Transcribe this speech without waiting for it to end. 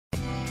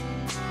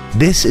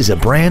This is a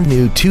brand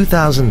new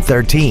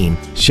 2013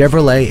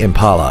 Chevrolet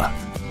Impala.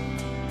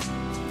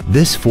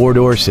 This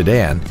four-door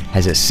sedan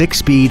has a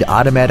 6-speed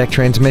automatic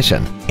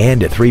transmission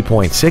and a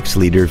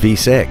 3.6-liter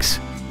V6.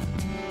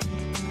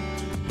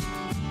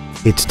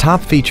 Its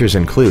top features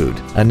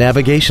include a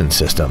navigation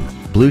system,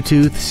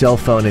 Bluetooth cell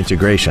phone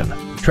integration,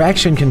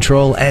 traction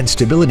control and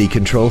stability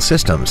control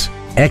systems,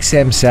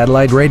 XM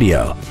satellite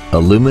radio,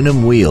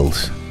 aluminum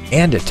wheels,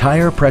 and a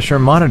tire pressure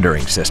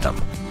monitoring system.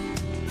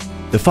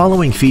 The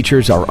following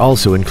features are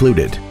also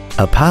included: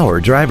 a power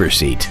driver's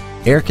seat,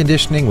 air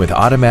conditioning with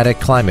automatic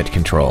climate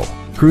control,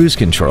 cruise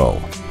control,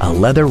 a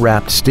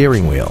leather-wrapped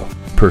steering wheel,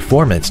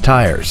 performance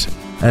tires,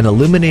 an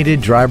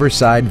illuminated driver's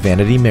side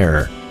vanity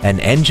mirror,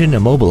 an engine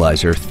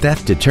immobilizer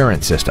theft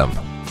deterrent system,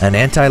 an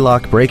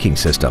anti-lock braking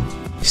system,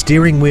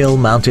 steering wheel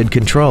mounted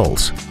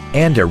controls,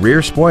 and a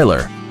rear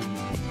spoiler.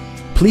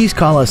 Please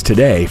call us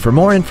today for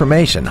more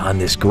information on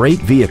this great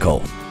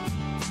vehicle.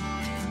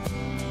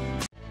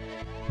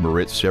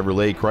 Moritz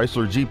Chevrolet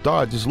Chrysler Jeep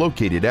Dodge is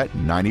located at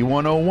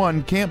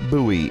 9101 Camp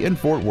Bowie in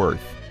Fort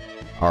Worth.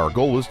 Our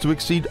goal is to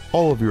exceed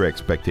all of your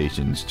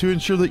expectations to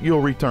ensure that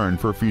you'll return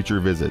for future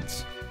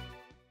visits.